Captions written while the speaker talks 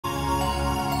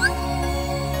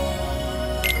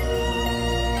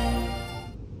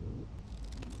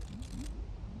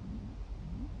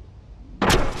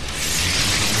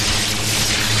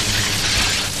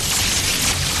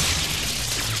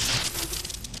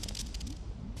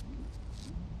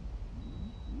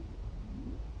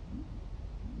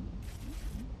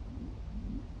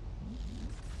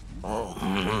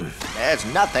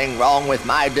There's nothing wrong with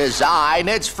my design.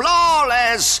 It's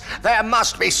flawless. There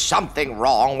must be something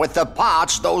wrong with the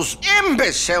parts those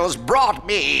imbeciles brought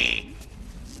me.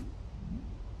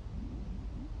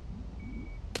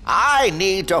 I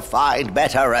need to find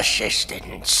better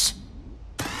assistants.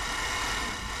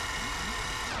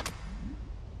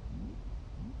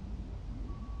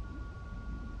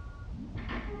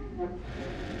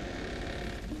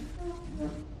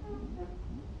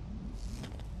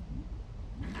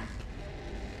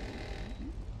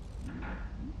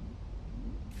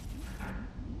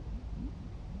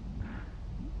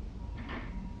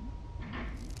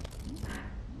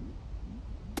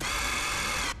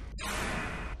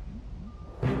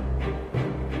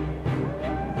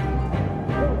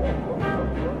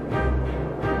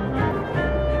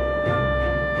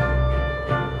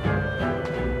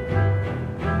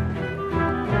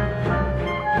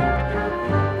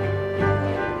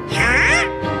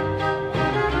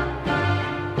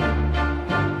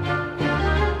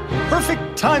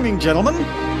 Perfect timing, gentlemen.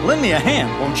 Lend me a hand,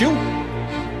 won't you?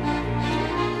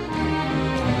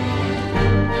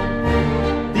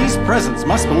 These presents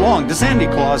must belong to Sandy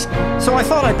Claus, so I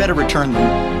thought I'd better return them.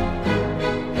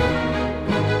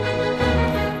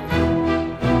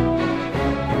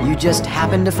 You just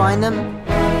happened to find them?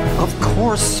 Of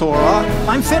course, Sora.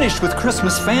 I'm finished with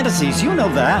Christmas fantasies, you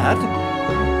know that.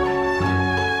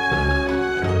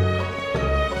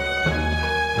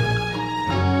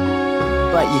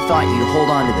 But you thought you'd hold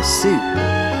on to the suit.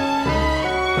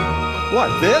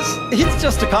 What, this? It's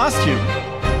just a costume.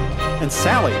 And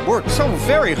Sally worked so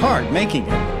very hard making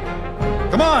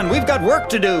it. Come on, we've got work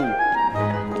to do.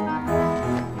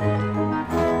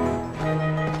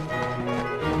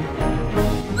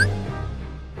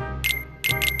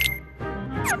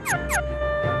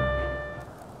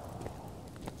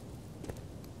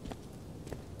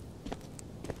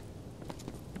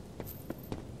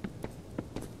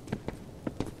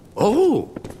 Oh!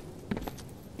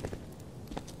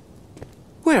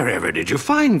 Wherever did you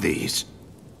find these?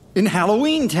 In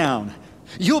Halloween Town.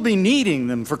 You'll be needing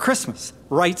them for Christmas,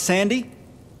 right, Sandy?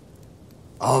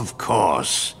 Of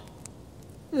course.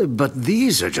 But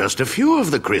these are just a few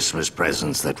of the Christmas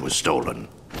presents that were stolen.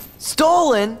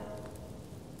 Stolen?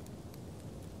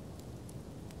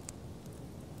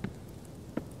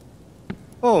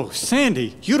 Oh,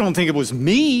 Sandy, you don't think it was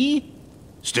me?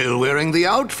 Still wearing the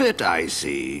outfit, I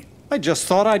see. I just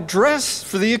thought I'd dress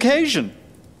for the occasion.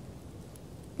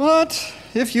 But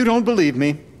if you don't believe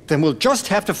me, then we'll just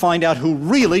have to find out who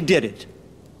really did it.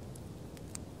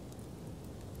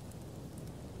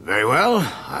 Very well,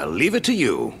 I'll leave it to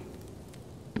you.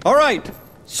 All right,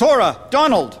 Sora,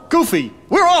 Donald, Goofy,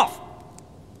 we're off!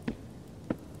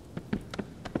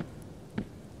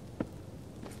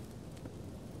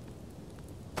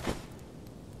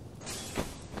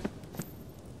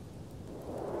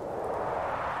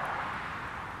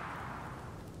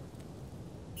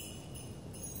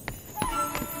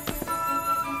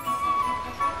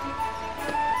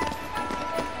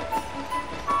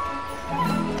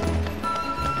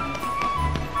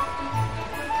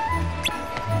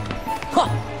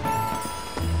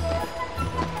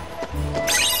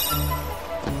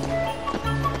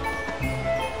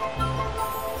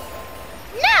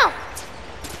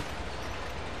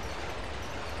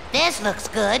 This looks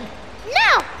good.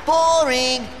 No!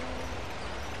 Boring!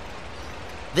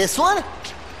 This one?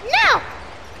 No!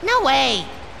 No way.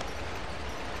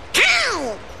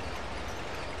 Ow!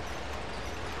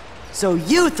 So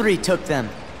you three took them.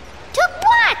 Took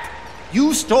what?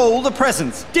 You stole the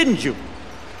presents, didn't you?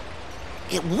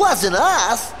 It wasn't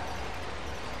us.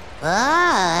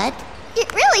 But...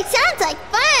 It really sounds like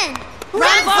fun.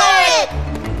 Run for it!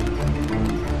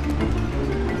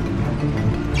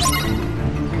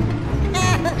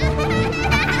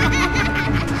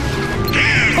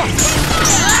 Take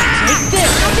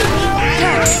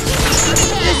this!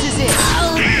 This is it!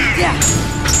 Yeah!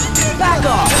 Back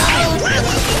off!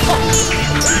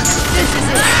 This is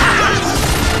it!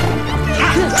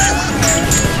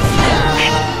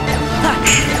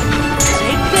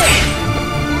 Take this!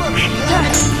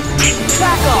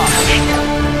 Back off!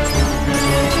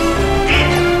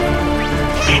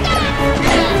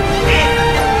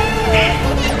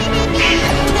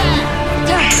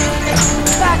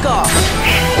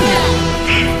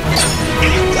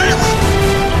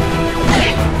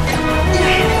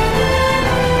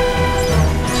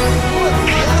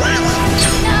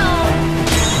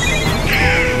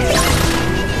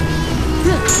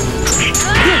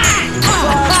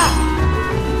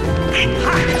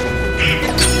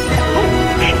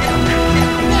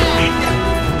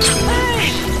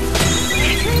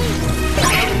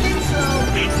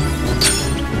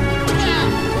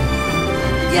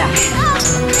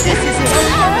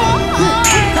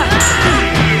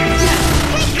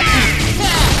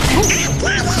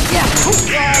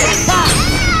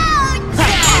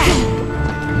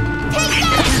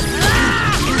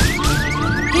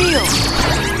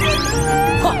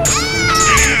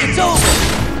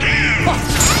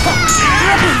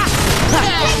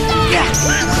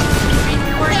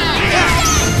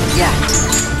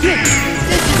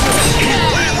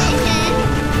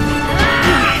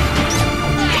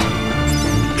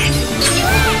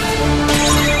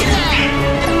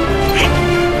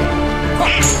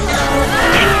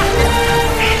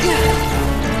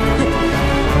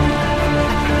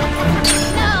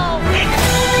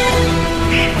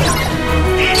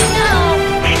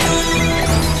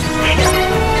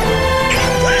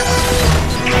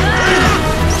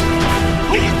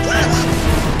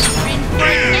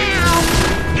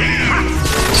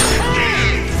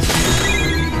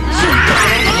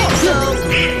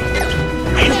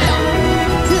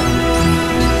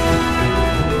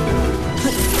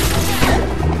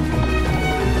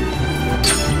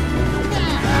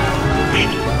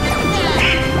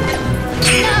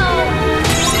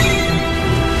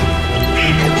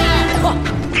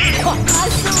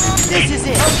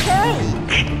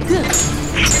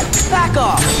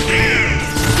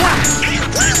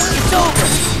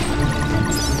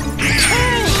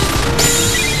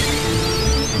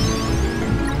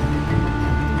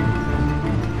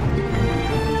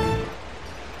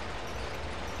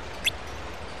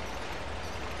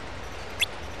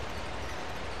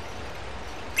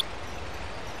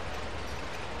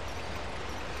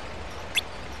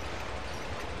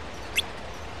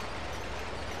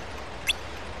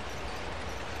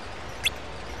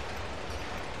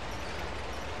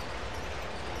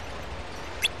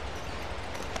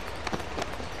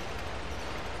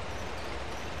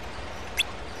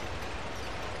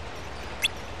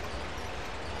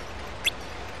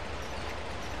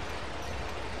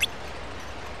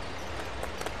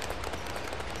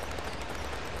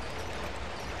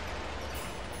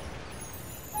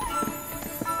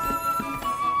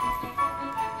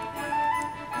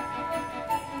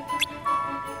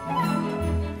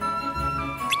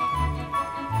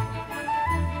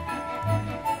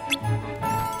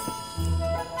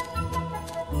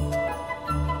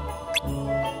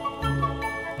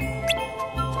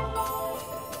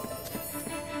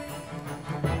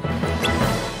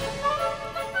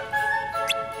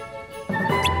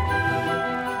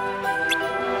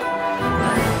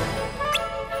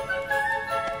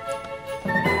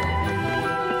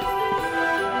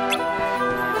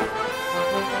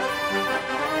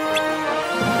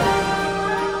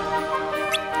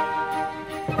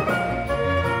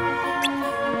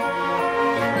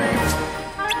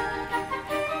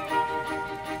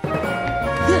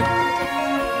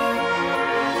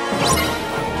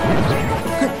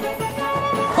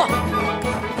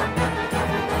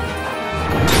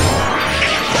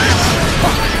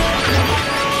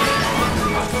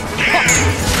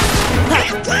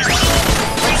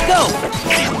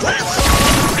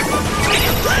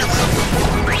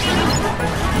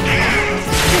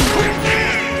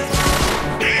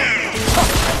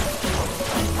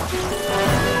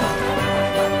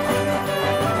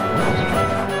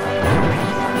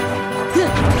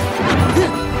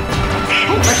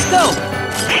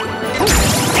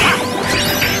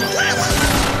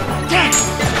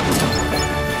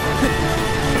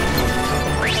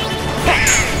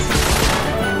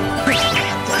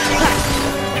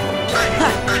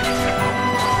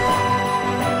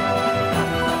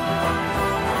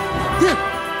 This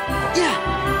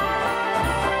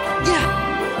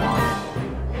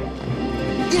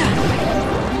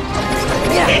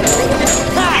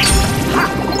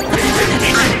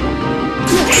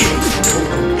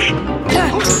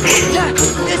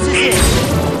is it!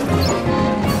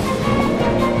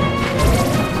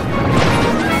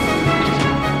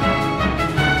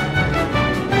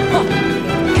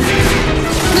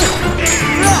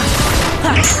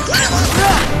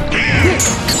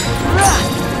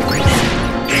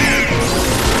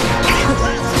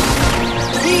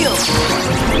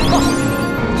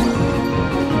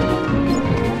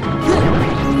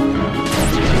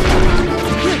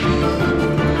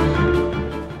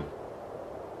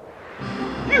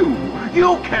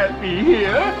 You can't be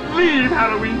here! Leave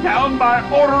Halloween Town by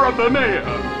order of the mayor!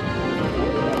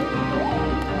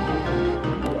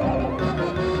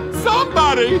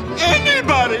 Somebody!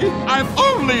 Anybody! I'm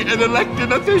only an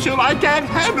elected official! I can't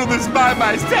handle this by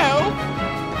myself!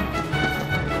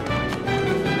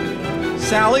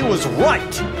 Sally was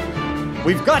right.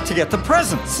 We've got to get the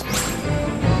presents.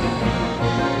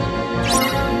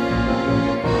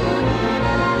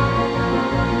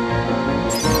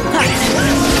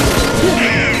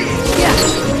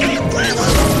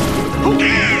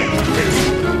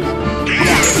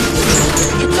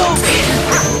 It's over!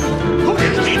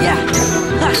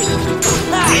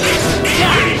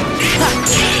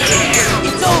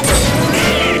 It's over!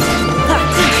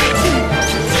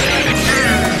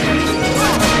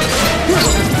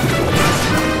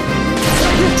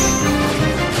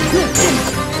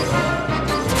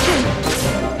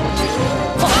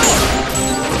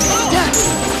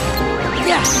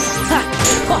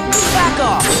 Back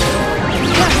off!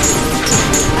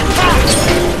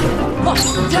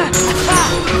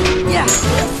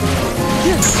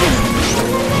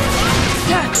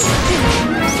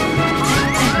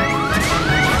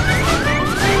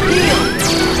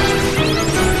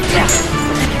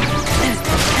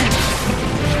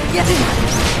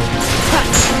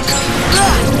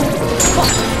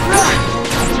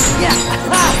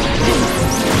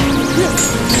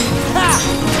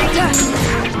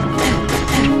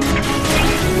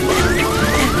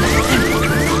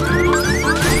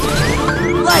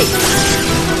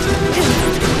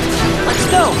 Let's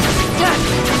go!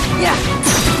 Yeah!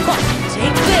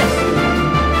 Take this!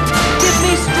 Give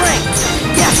me strength!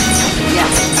 Yeah!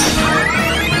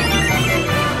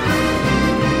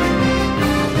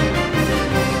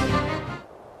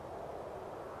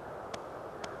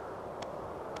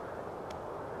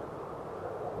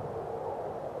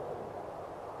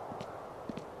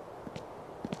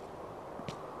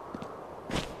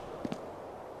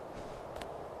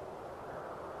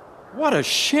 What a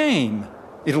shame.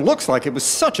 It looks like it was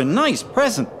such a nice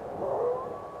present.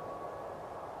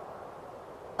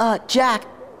 Jack.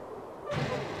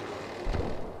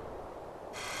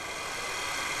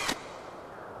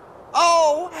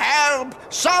 Oh, help!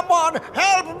 Someone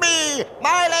help me!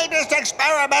 My latest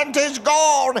experiment is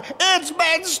gone! It's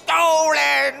been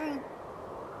stolen!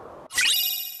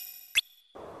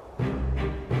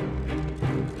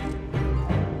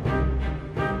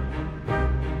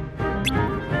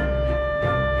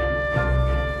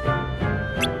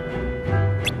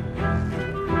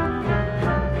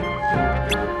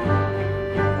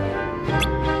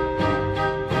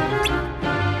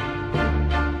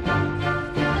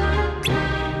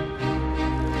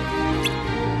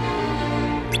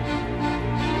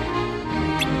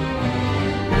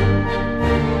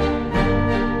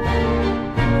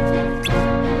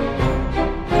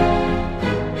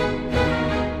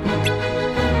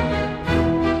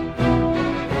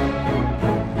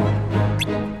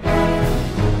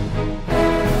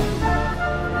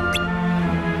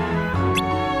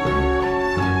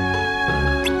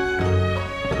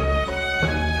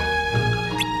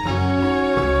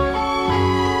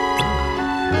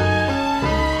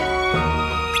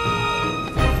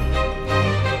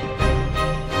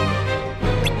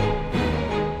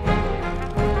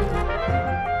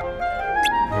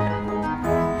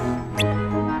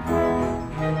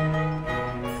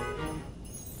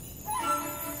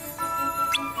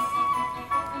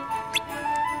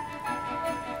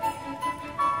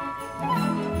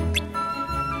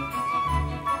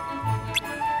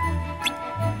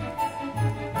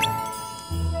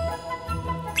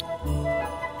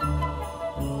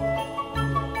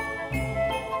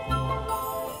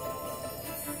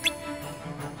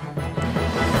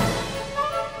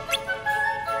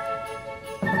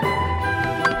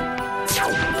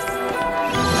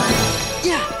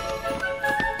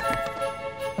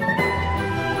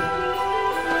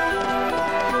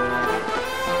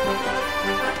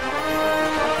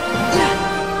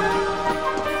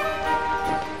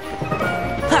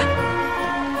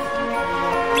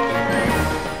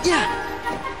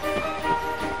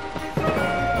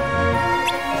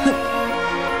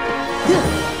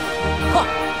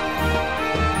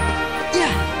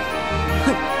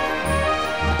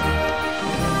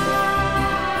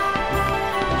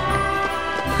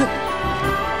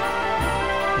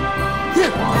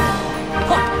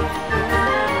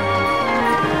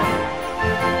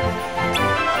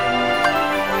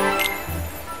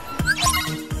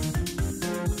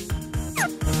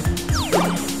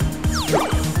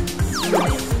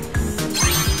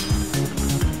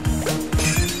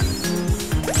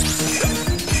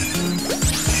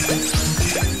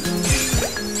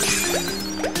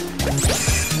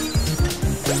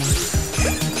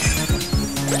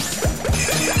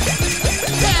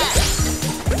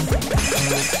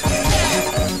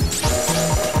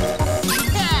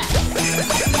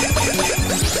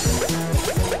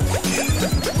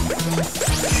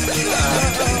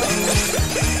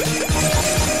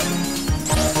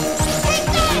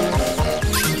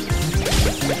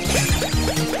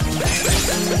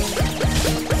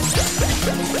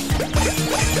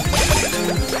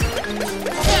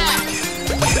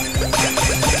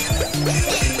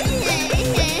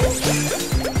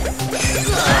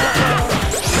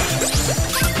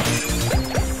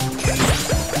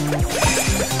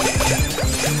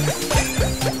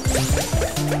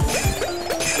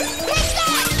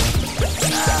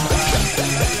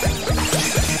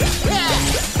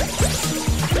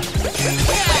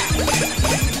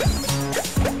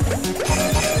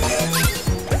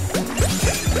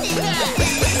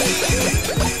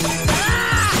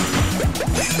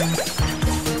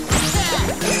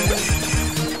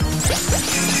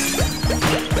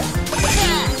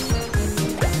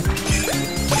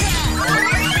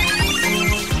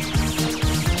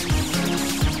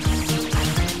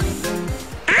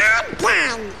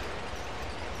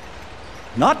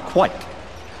 Not quite.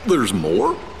 There's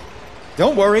more?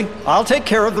 Don't worry, I'll take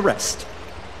care of the rest.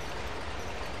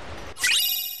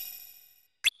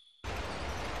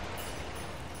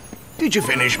 Did you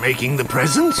finish making the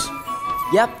presents?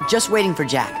 Yep, just waiting for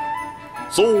Jack.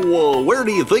 So, where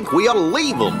do you think we ought to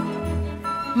leave them?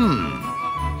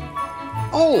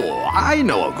 Oh, I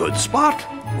know a good spot.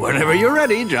 Whenever you're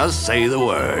ready, just say the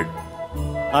word.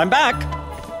 I'm back.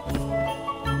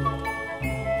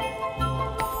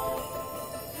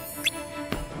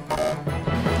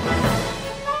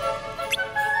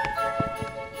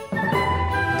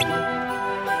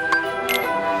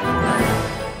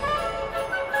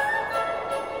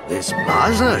 This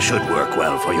plaza should work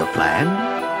well for your plan.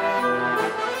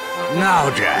 Now,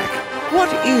 Jack, what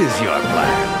is your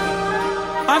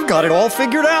plan? I've got it all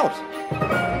figured out.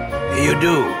 You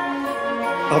do?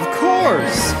 Of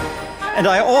course. And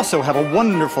I also have a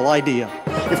wonderful idea.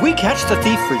 If we catch the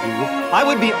thief for you, I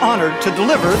would be honored to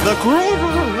deliver the...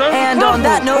 And on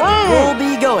that note, we'll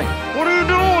be going. What are you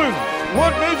doing?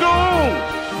 Let me go!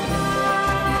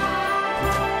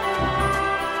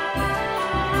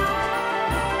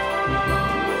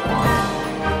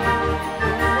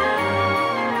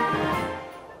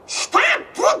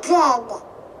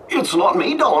 It's not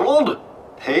me, Donald.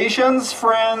 Patience,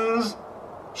 friends.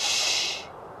 Shh.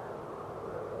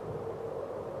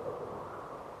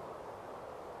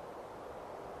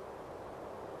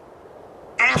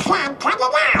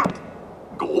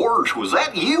 Gorge, was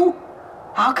that you?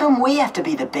 How come we have to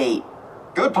be the bait?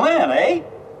 Good plan, eh?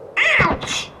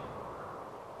 Ouch!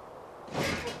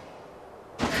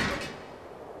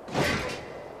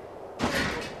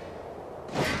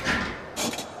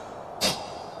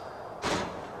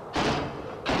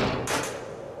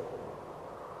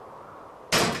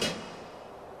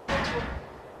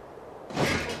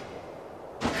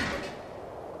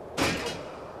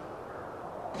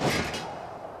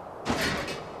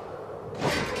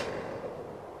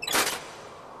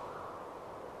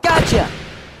 Gotcha!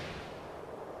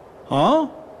 Huh?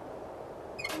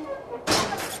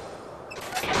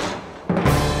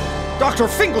 Dr.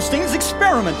 Finkelstein's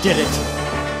experiment did it!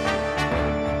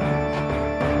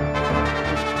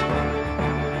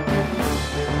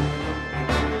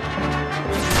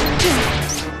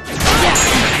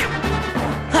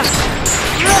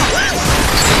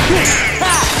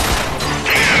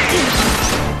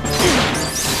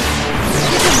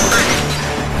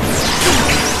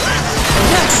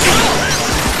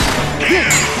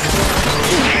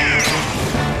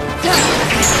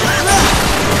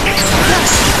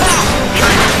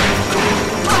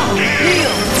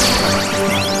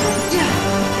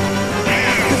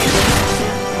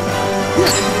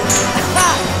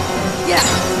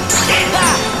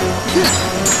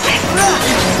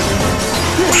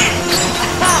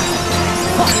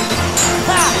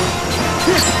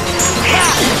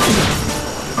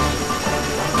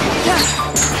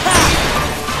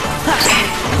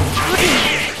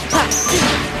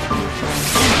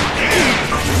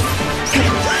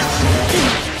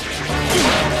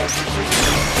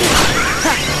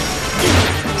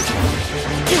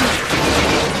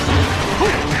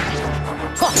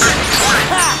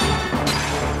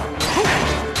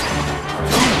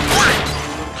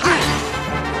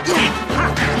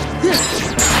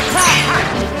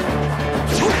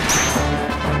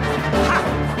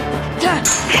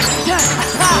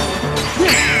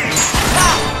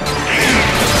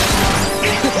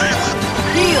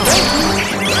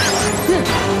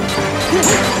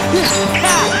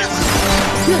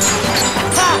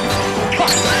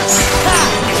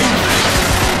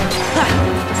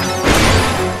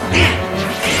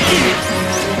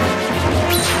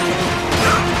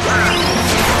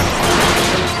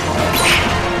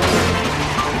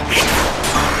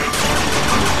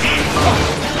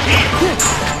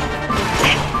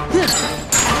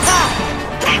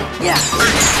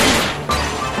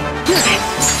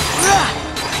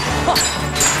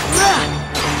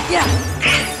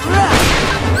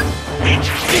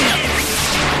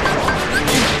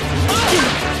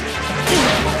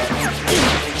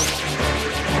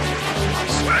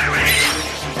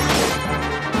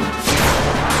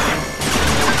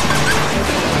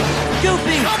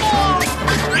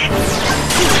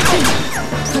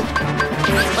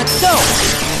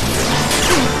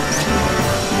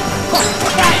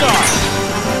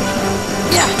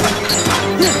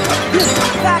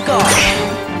 off!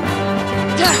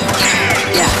 Yeah!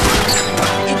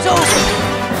 It's over!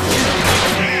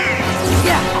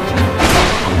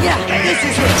 Yeah, this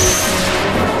is it!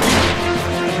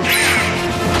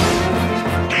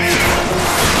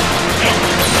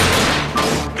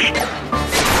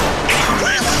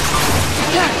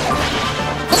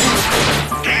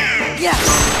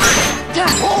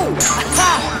 Oh! Ha!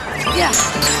 Yeah!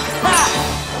 Ha!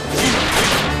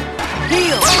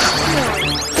 Heal!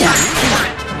 Yeah!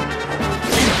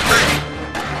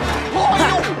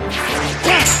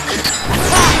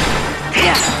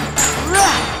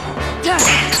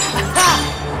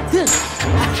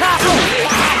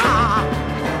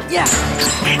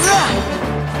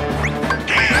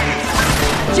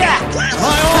 Jack! My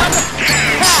arm!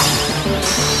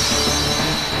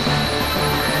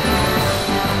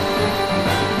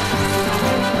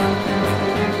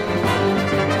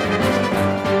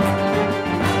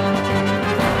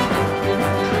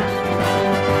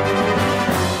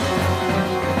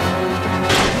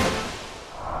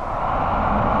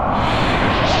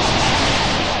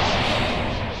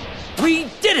 We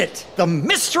did it! The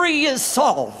mystery is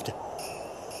solved!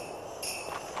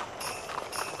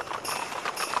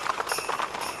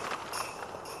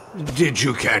 Did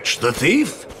you catch the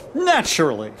thief?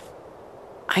 Naturally.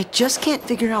 I just can't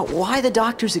figure out why the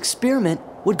doctor's experiment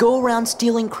would go around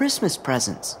stealing Christmas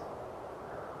presents.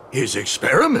 His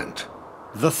experiment?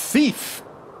 The thief.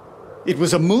 It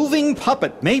was a moving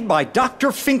puppet made by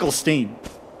Dr. Finkelstein.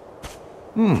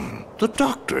 The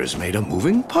doctor's made a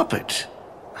moving puppet.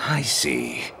 I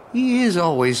see. He is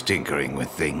always tinkering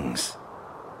with things.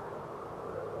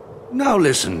 Now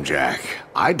listen, Jack.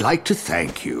 I'd like to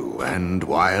thank you, and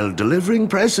while delivering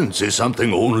presents is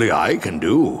something only I can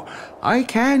do, I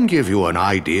can give you an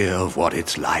idea of what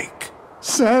it's like.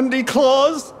 Sandy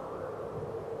Claus?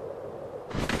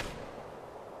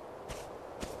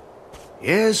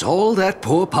 Yes, all that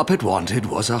poor puppet wanted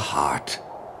was a heart.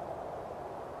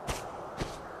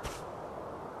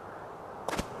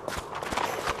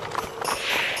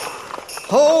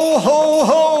 Ho, ho,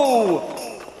 ho!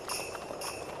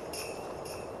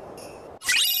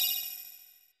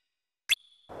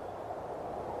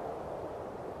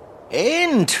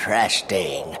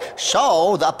 Interesting.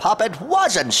 So the puppet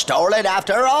wasn't stolen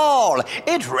after all.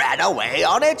 It ran away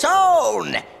on its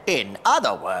own. In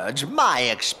other words, my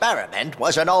experiment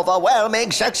was an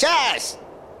overwhelming success.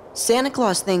 Santa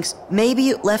Claus thinks maybe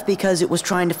it left because it was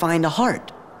trying to find a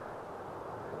heart.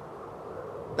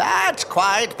 That's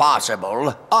quite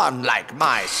possible. Unlike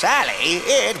my Sally,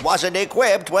 it wasn't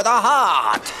equipped with a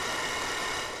heart.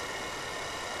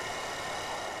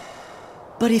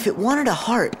 But if it wanted a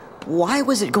heart, why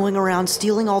was it going around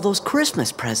stealing all those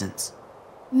Christmas presents?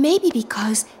 Maybe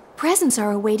because presents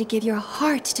are a way to give your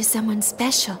heart to someone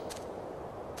special.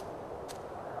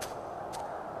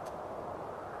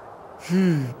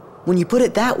 When you put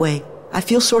it that way, I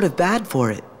feel sort of bad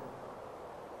for it.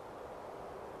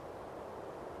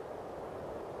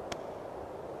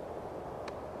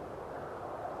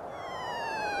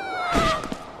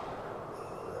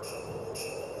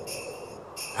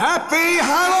 Happy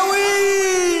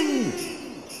Halloween!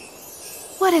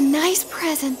 What a nice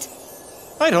present.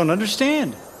 I don't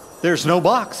understand. There's no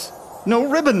box, no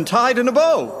ribbon tied in a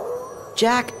bow.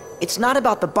 Jack, it's not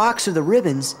about the box or the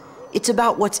ribbons. It's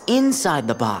about what's inside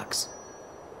the box.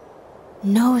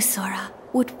 No, Sora.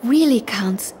 What really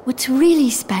counts, what's really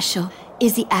special,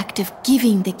 is the act of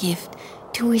giving the gift,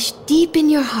 to wish deep in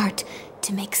your heart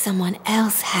to make someone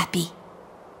else happy.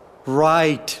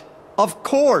 Right. Of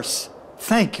course.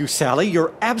 Thank you, Sally.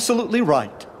 You're absolutely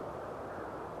right.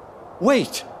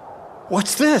 Wait.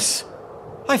 What's this?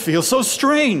 I feel so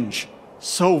strange.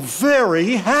 So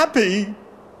very happy.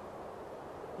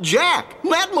 Jack,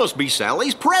 that must be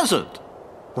Sally's present.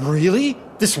 Really?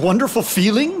 This wonderful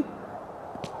feeling?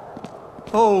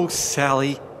 Oh,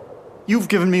 Sally. You've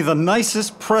given me the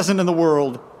nicest present in the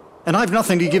world, and I've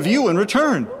nothing to give you in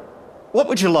return. What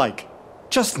would you like?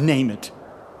 Just name it.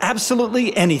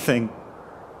 Absolutely anything.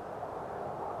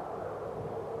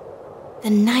 The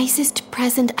nicest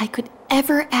present I could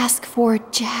ever ask for,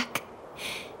 Jack,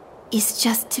 is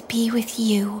just to be with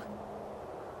you.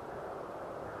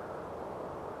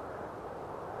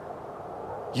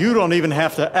 You don't even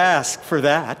have to ask for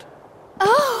that.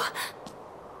 Oh!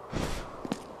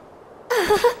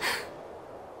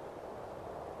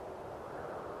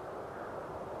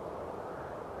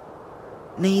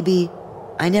 Maybe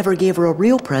I never gave her a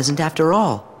real present after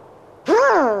all.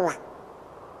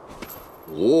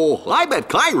 Oh, I bet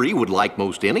Kyrie would like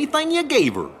most anything you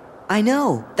gave her. I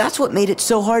know. That's what made it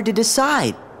so hard to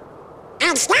decide.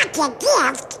 It's not your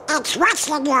gift, it's what's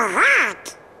in your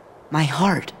heart. My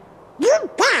heart. You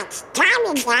bet.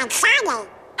 Tommy's not funny.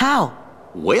 How?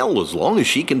 Well, as long as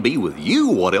she can be with you,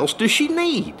 what else does she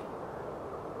need?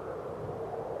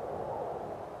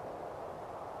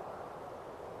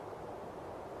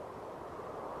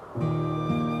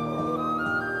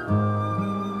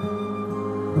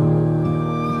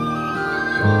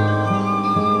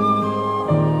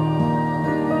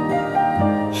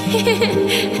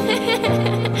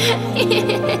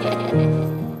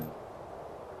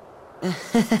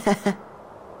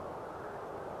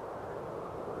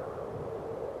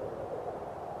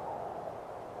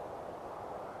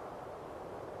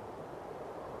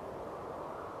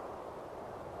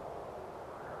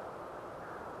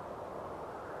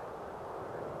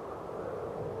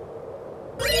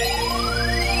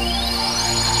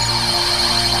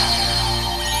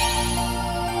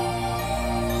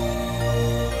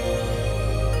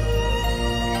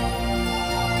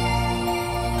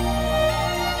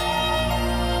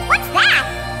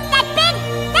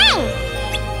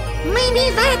 Maybe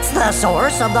that's the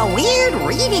source of the weird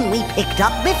reading we picked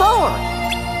up before.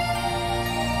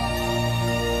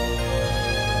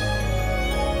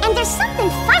 And there's something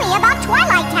funny about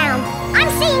Twilight Town. I'm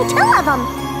seeing 2 of them.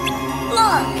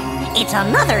 Look, it's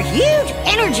another huge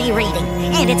energy reading,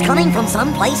 and it's coming from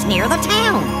someplace near the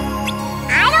town.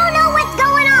 I don't know what's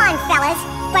going on, fellas,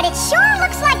 but it sure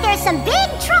looks like there's some big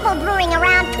trouble brewing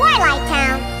around Twilight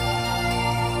Town.